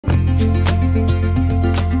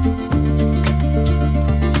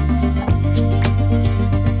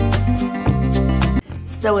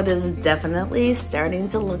So it is definitely starting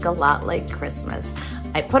to look a lot like Christmas.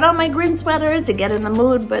 I put on my green sweater to get in the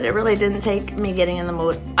mood, but it really didn't take me getting in the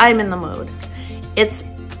mood. I'm in the mood. It's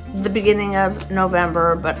the beginning of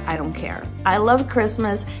November, but I don't care. I love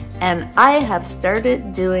Christmas, and I have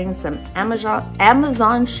started doing some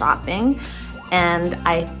Amazon shopping, and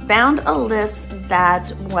I found a list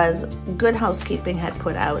that was Good Housekeeping had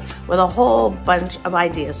put out with a whole bunch of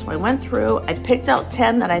ideas. So I went through, I picked out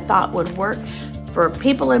 10 that I thought would work for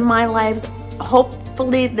people in my lives.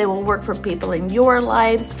 Hopefully they will work for people in your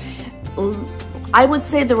lives. I would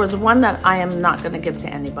say there was one that I am not going to give to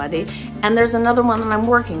anybody, and there's another one that I'm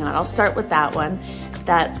working on. I'll start with that one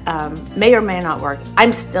that may or may not work.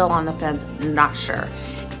 I'm still on the fence, not sure.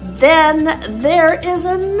 Then there is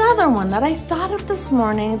another one that I thought of this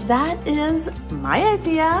morning that is my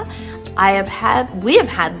idea. We have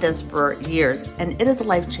had this for years, and it is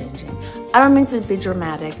life-changing. I don't mean to be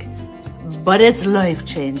dramatic, but it's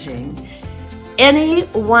life-changing.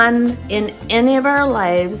 Anyone in any of our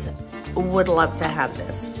lives would love to have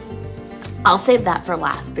this. I'll save that for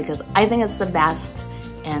last because I think it's the best,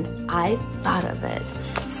 and I thought of it.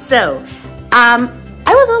 So,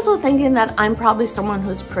 I was also thinking that I'm probably someone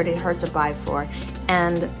who's pretty hard to buy for,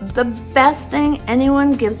 and the best thing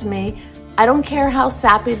anyone gives me, I don't care how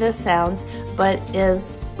sappy this sounds, but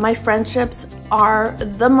is my friendships are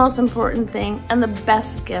the most important thing and the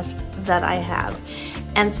best gift that I have.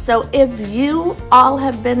 And so if you all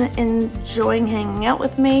have been enjoying hanging out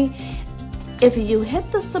with me, if you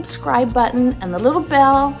hit the subscribe button and the little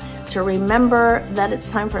bell to remember that it's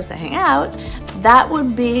time for us to hang out, that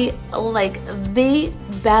would be like the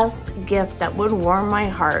best gift that would warm my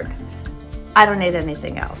heart. I don't need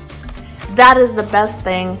anything else. That is the best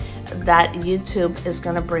thing that YouTube is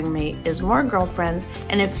gonna bring me, is more girlfriends.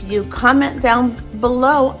 And if you comment down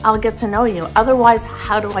below, I'll get to know you. Otherwise,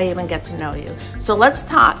 how do I even get to know you? So let's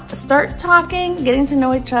start talking, getting to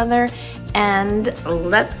know each other, and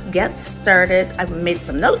let's get started. I've made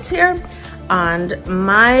some notes here on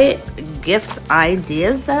my gift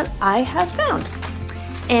ideas that I have found,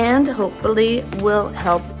 and hopefully will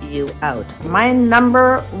help you out. My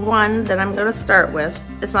number one that I'm gonna start with,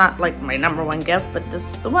 it's not like my number one gift, but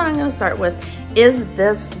this is the one I'm gonna start with, is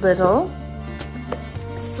this little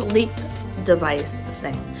sleep device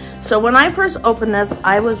thing. So when I first opened this,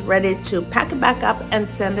 I was ready to pack it back up and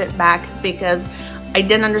send it back because I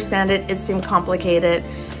didn't understand it. It seemed complicated.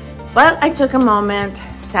 But I took a moment,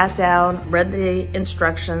 sat down, read the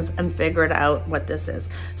instructions, and figured out what this is.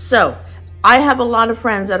 So I have a lot of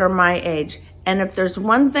friends that are my age, and if there's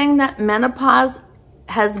one thing that menopause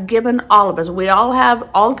has given all of us, we all have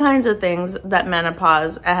all kinds of things that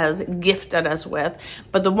menopause has gifted us with,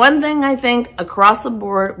 but the one thing I think across the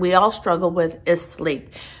board we all struggle with is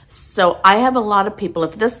sleep. So I have a lot of people,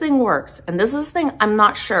 if this thing works, and this is the thing I'm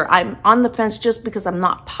not sure, I'm on the fence just because I'm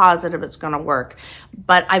not positive it's gonna work,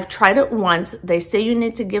 but I've tried it once. They say you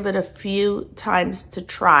need to give it a few times to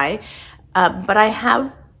try, but I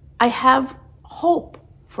have hope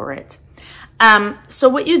for it. So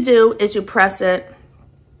what you do is you press it,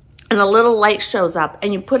 and a little light shows up,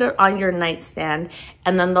 and you put it on your nightstand,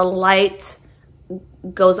 and then the light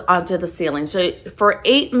goes onto the ceiling. So for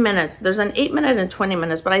 8 minutes, there's an 8-minute and 20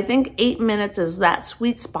 minutes, but I think 8 minutes is that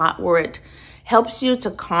sweet spot where it helps you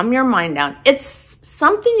to calm your mind down. It's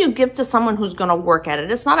something you give to someone who's gonna work at it.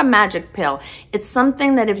 It's not a magic pill. It's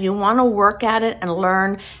something that if you wanna work at it and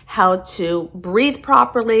learn how to breathe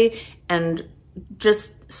properly and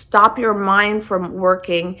just stop your mind from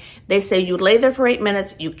working, they say you lay there for 8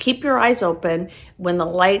 minutes, you keep your eyes open. When the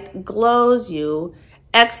light glows, you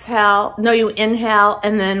inhale,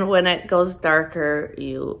 and then when it goes darker,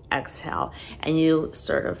 you exhale. And you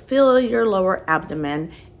sort of feel your lower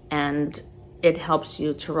abdomen, and it helps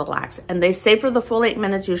you to relax. And they say for the full 8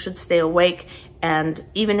 minutes, you should stay awake. And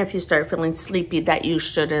even if you start feeling sleepy, that you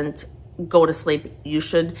shouldn't go to sleep. You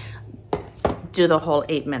should do the whole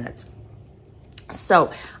 8 minutes.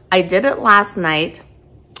 So I did it last night.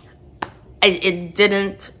 It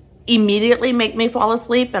didn't immediately make me fall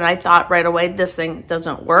asleep, and I thought right away this thing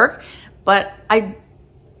doesn't work, but I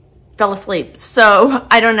fell asleep. So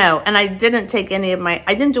I don't know. And I didn't do any of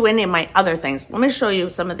my other things. Let me show you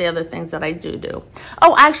some of the other things that I do.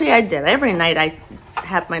 Oh, actually I did. Every night I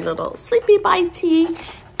have my little Sleepy by tea.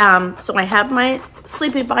 So I have my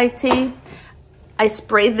Sleepy by tea. I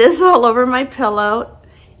sprayed this all over my pillow.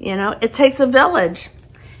 You know, it takes a village.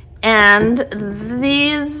 And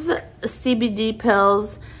these CBD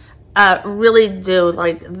pills really do,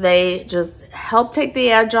 like, they just help take the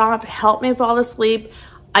edge off, help me fall asleep.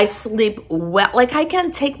 I sleep well. Like, I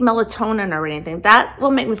can't take melatonin or anything. That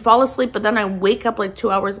will make me fall asleep, but then I wake up like 2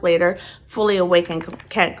 hours later, fully awake and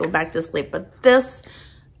can't go back to sleep. But this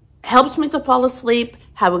helps me to fall asleep,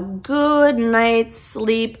 have a good night's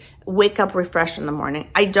sleep, wake up refreshed in the morning.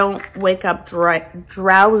 I don't wake up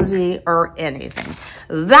drowsy or anything.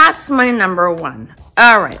 That's my number one.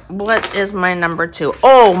 All right, what is my number two?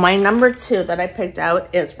 Oh, my number two that I picked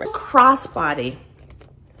out is Crossbody.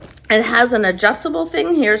 It has an adjustable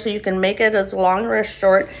thing here, so you can make it as long or as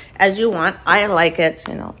short as you want. I like it,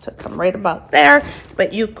 you know, to come right about there,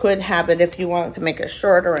 but you could have it if you wanted to make it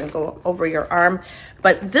shorter and go over your arm.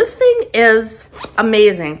 But this thing is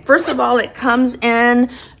amazing. First of all, it comes in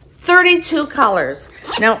 32 colors.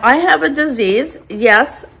 Now, I have a disease,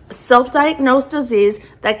 yes, self-diagnosed disease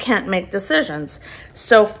that can't make decisions.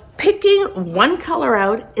 So picking one color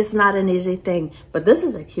out is not an easy thing, but this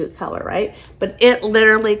is a cute color, right? But it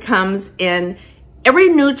literally comes in every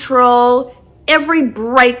neutral, every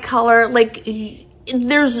bright color. Like,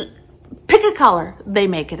 pick a color, they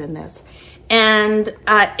make it in this. And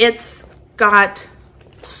it's got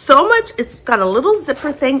so much, it's got a little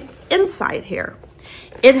zipper thing inside here.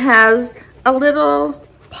 It has a little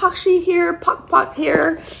pocket here.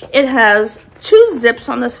 It has 2 zips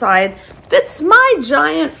on the side. Fits my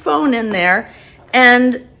giant phone in there,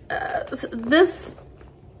 and this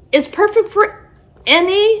is perfect for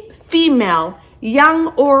any female, young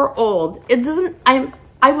or old. It doesn't,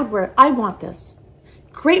 I would wear it. I want this.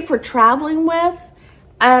 Great for traveling with,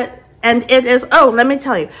 and it is, oh, let me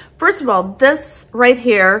tell you. First of all, this right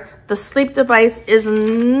here, the sleep device is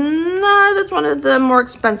not, it's one of the more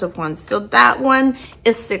expensive ones. So that one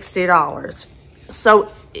is $60. So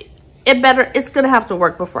it's gonna have to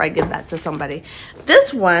work before I give that to somebody.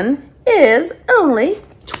 This one is only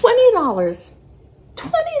 $20.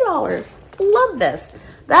 $20. Love this.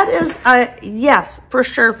 That is yes, for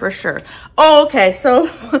sure, for sure. Oh, okay, so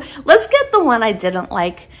let's get the one I didn't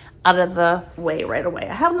like out of the way right away.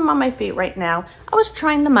 I have them on my feet right now. I was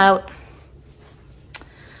trying them out.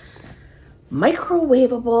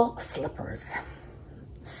 Microwavable slippers.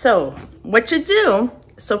 So what you do,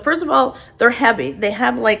 so first of all, they're heavy. They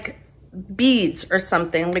have like beads or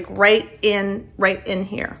something, like right in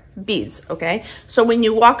here, beads. Okay, so when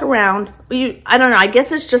you walk around, I don't know, I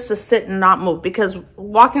guess it's just to sit and not move, because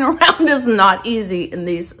walking around is not easy in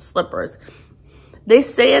these slippers. They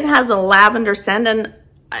say it has a lavender scent, and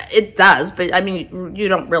it does, but I mean, you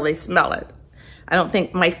don't really smell it. I don't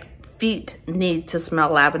think my feet need to smell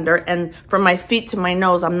lavender, and from my feet to my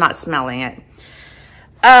nose, I'm not smelling it.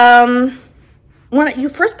 When you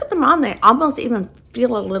first put them on, they almost even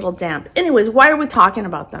feel a little damp. Anyways, why are we talking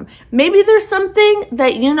about them? Maybe there's something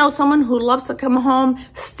that, you know, someone who loves to come home,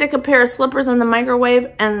 stick a pair of slippers in the microwave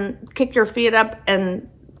and kick your feet up and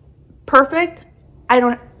perfect.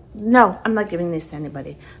 No, I'm not giving these to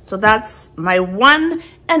anybody. So that's my one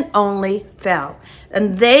and only fail.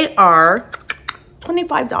 And they are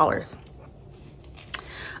 $25.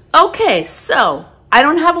 Okay, so I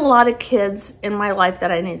don't have a lot of kids in my life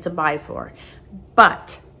that I need to buy for,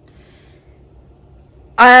 but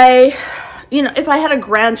you know, if I had a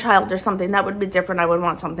grandchild or something, that would be different. I would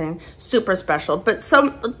want something super special. But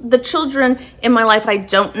the children in my life, I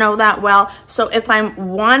don't know that well. So if I'm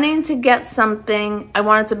wanting to get something, I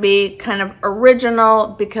want it to be kind of original,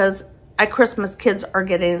 because at Christmas, kids are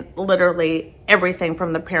getting literally everything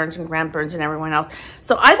from the parents and grandparents and everyone else.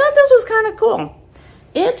 So I thought this was kind of cool.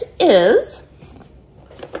 It is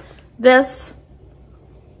this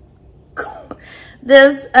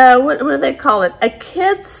what do they call it? A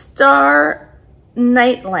Kid Star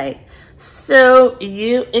nightlight. So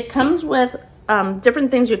it comes with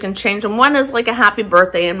different things you can change, and one is like a happy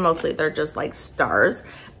birthday, and mostly they're just like stars.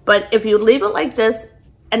 But if you leave it like this,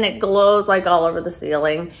 and it glows like all over the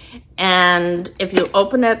ceiling, and if you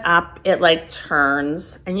open it up, it like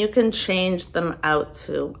turns, and you can change them out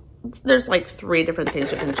to, there's like 3 different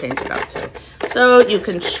things you can change it out to. So you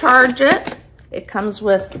can charge it. It comes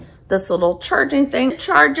with this little charging thing.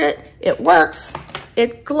 Charge it, it works,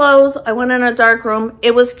 it glows. I went in a dark room,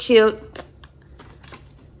 it was cute.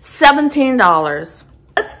 $17.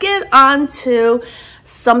 Let's get on to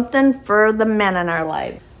something for the men in our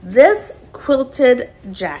life. This quilted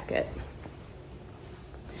jacket.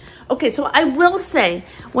 Okay, so I will say,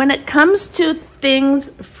 when it comes to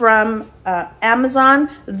things from Amazon,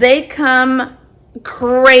 they come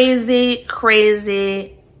crazy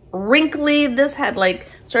wrinkly. This had like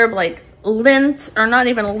sort of like lint, or not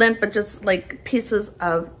even lint, but just like pieces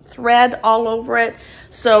of thread all over it.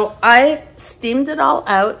 So I steamed it all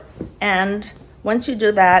out, and once you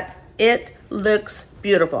do that, it looks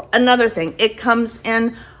beautiful. Another thing, it comes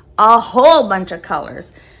in a whole bunch of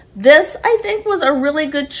colors. This, I think, was a really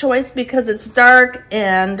good choice because it's dark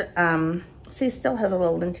and, see, still has a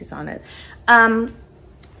little linties on it.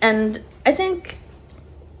 And I think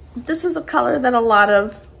this is a color that a lot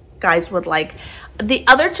of guys would like. The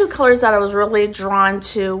other two colors that I was really drawn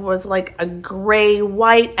to was like a gray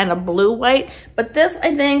white and a blue white. But this,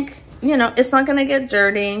 I think, you know, it's not going to get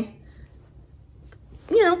dirty.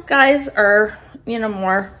 You know, guys are, you know,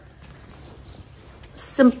 more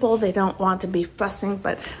simple. They don't want to be fussing.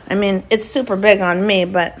 But, I mean, it's super big on me.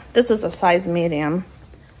 But this is a size medium.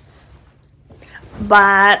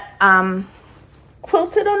 But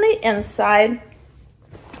quilted on the inside.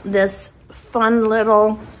 This fun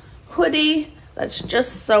little hoodie that's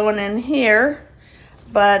just sewn in here,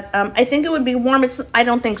 but I think it would be warm. It's, I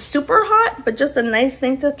don't think super hot, but just a nice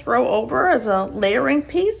thing to throw over as a layering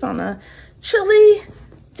piece on a chilly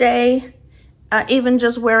day, even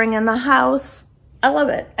just wearing in the house. I love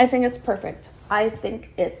it. I think it's perfect. I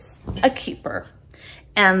think it's a keeper.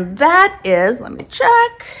 And that is, let me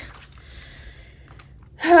check,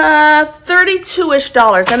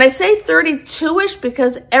 $32-ish. And I say 32-ish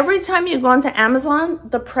because every time you go onto Amazon,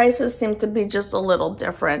 the prices seem to be just a little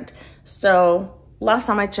different. So last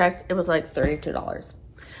time I checked, it was like $32.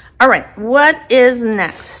 All right, what is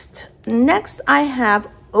next? Next I have,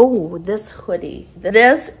 oh, this hoodie.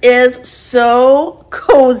 This is so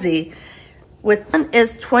cozy. With one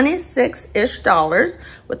is $26-ish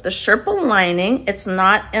with the Sherpa lining. It's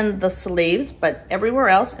not in the sleeves, but everywhere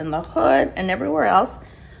else, in the hood and everywhere else.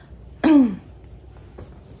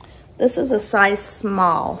 This is a size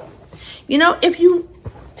small. You know, if you,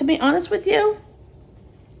 to be honest with you,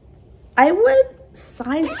 I would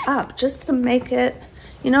size up just to make it,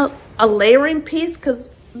 you know, a layering piece, because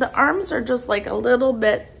the arms are just like a little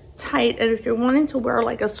bit tight. And if you're wanting to wear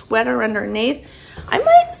like a sweater underneath, I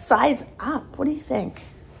might size up. What do you think?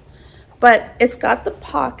 But it's got the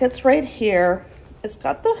pockets right here. It's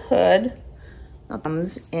got the hood. It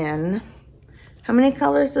comes in. How many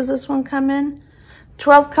colors does this one come in?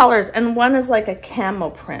 12 colors, and one is like a camo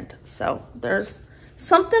print. So there's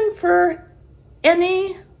something for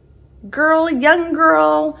any girl, young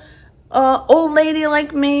girl, old lady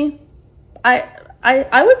like me.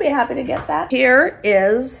 I would be happy to get that. Here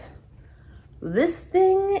is, this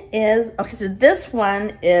thing is, okay, so this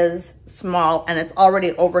one is small and it's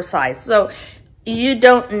already oversized. So you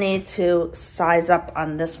don't need to size up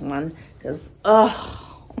on this one because,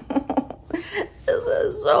 oh, this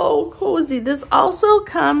is so cozy. This also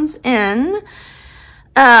comes in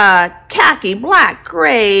khaki, black,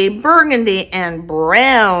 gray, burgundy, and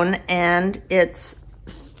brown, and it's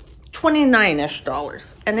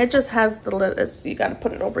 $29-ish. And it just has the little, you got to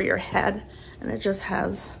put it over your head, and it just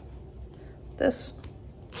has this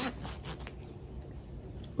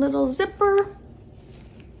little zipper.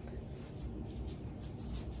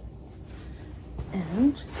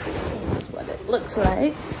 And this is what it looks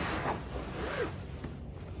like.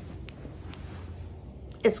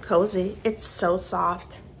 It's cozy. It's so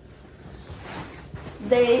soft.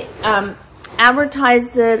 They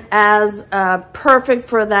advertised it as perfect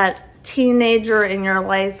for that teenager in your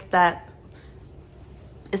life that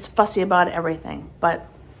is fussy about everything. But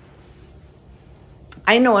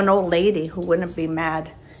I know an old lady who wouldn't be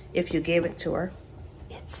mad if you gave it to her.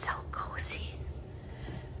 It's so cozy.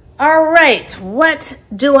 All right, what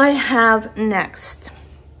do I have next?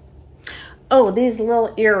 Oh, these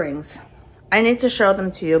little earrings. I need to show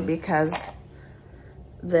them to you because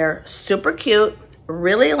they're super cute.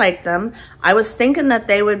 Really like them. I was thinking that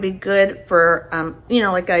they would be good for, you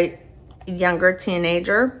know, like a younger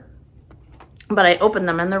teenager. But I opened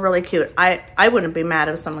them and they're really cute. I wouldn't be mad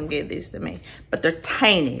if someone gave these to me. But they're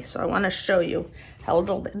tiny, so I want to show you how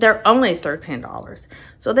little they're only $13.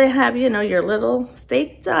 So they have, you know, your little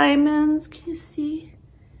fake diamonds. Can you see?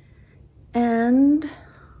 And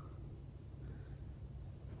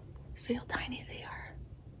see how tiny they are.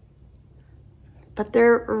 But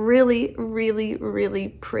they're really, really, really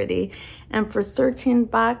pretty. And for 13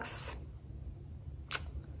 bucks,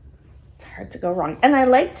 it's hard to go wrong. And I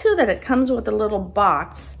like too that it comes with a little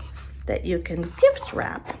box that you can gift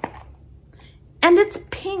wrap. And it's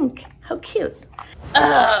pink. How cute.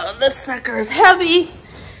 Oh, this sucker is heavy.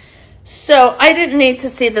 So I didn't need to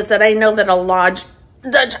see this, that I know that a large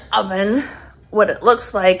Dutch oven, what it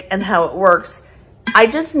looks like and how it works. I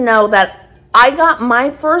just know that I got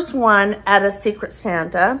my first one at a Secret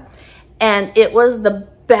Santa, and it was the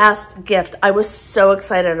best gift. I was so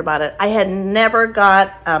excited about it. I had never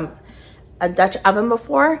got a Dutch oven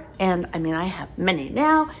before, and I mean, I have many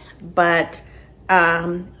now, but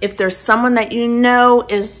if there's someone that you know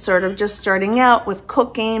is sort of just starting out with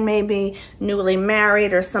cooking, maybe newly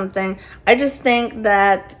married or something, I just think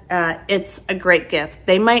that it's a great gift.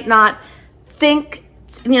 They might not think,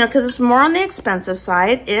 you know, because it's more on the expensive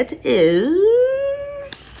side. It is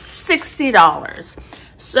 $60.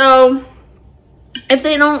 So if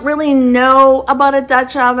they don't really know about a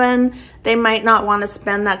Dutch oven, they might not want to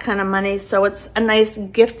spend that kind of money. So it's a nice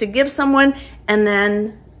gift to give someone, and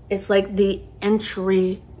then it's like the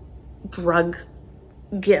entry drug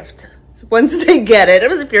gift. So once they get it,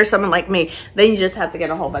 if you're someone like me, then you just have to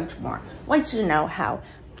get a whole bunch more once you know how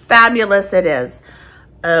fabulous it is.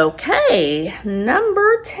 Okay,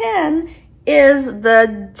 number 10 is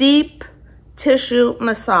the deep tissue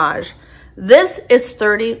massage. This is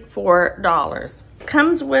 $34.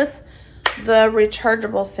 Comes with the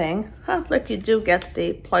rechargeable thing. Look, you do get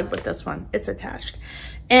the plug with this one. It's attached.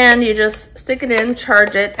 And you just stick it in,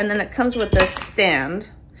 charge it, and then it comes with this stand.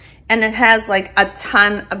 And it has like a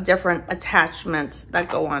ton of different attachments that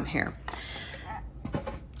go on here.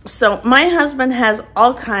 So my husband has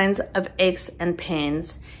all kinds of aches and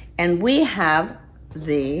pains, and we have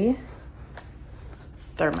the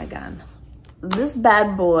Thermagun. This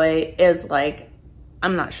bad boy is like,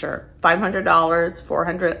 I'm not sure, $500,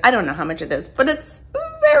 $400, I don't know how much it is, but it's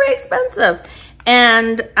very expensive.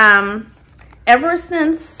 And ever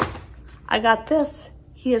since I got this,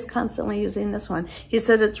 he is constantly using this one. He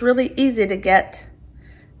said it's really easy to get,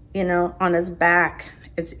 you know, on his back.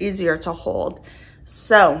 It's easier to hold.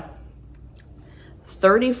 So,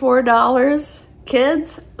 $34,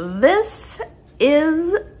 kids, this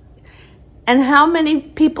is, and how many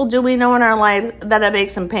people do we know in our lives that have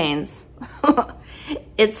aches and pains?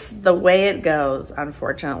 It's the way it goes,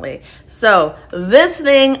 unfortunately. So, this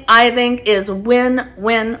thing, I think, is win,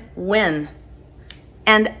 win, win.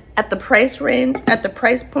 And at the price range, at the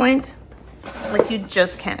price point, like, you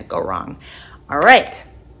just can't go wrong. All right,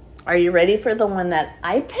 are you ready for the one that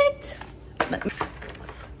I picked?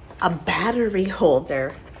 A battery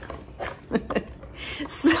holder.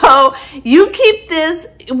 So you keep this.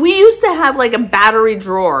 We used to have like a battery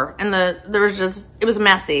drawer, and there was just, it was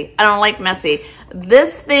messy. I don't like messy.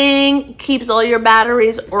 This thing keeps all your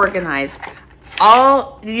batteries organized.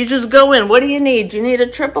 You just go in. What do you need? You need a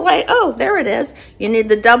AAA? Oh, there it is. You need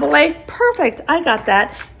the AA? Perfect. I got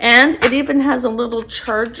that. And it even has a little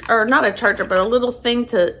charge, or not a charger, but a little thing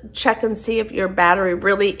to check and see if your battery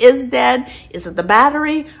really is dead. Is it the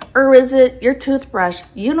battery or is it your toothbrush?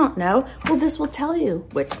 You don't know. Well, this will tell you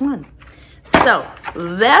which one. So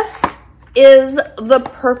this is the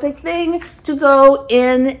perfect thing to go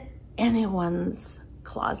in anyone's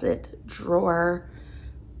closet, drawer.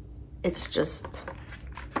 It's just,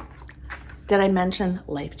 did I mention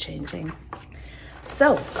life-changing?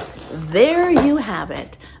 So there you have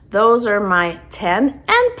it. Those are my 10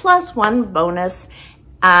 and plus one bonus.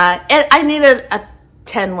 And I needed a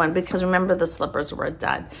 10 one because remember the slippers were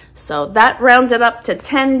done. So that rounds it up to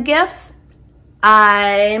 10 gifts.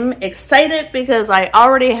 I'm excited because I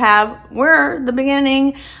already have, we're the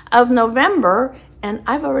beginning of November and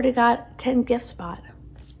I've already got 10 gift spot.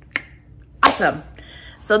 Awesome.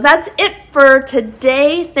 So that's it for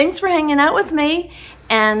today. Thanks for hanging out with me,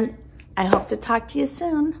 and I hope to talk to you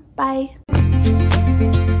soon. Bye.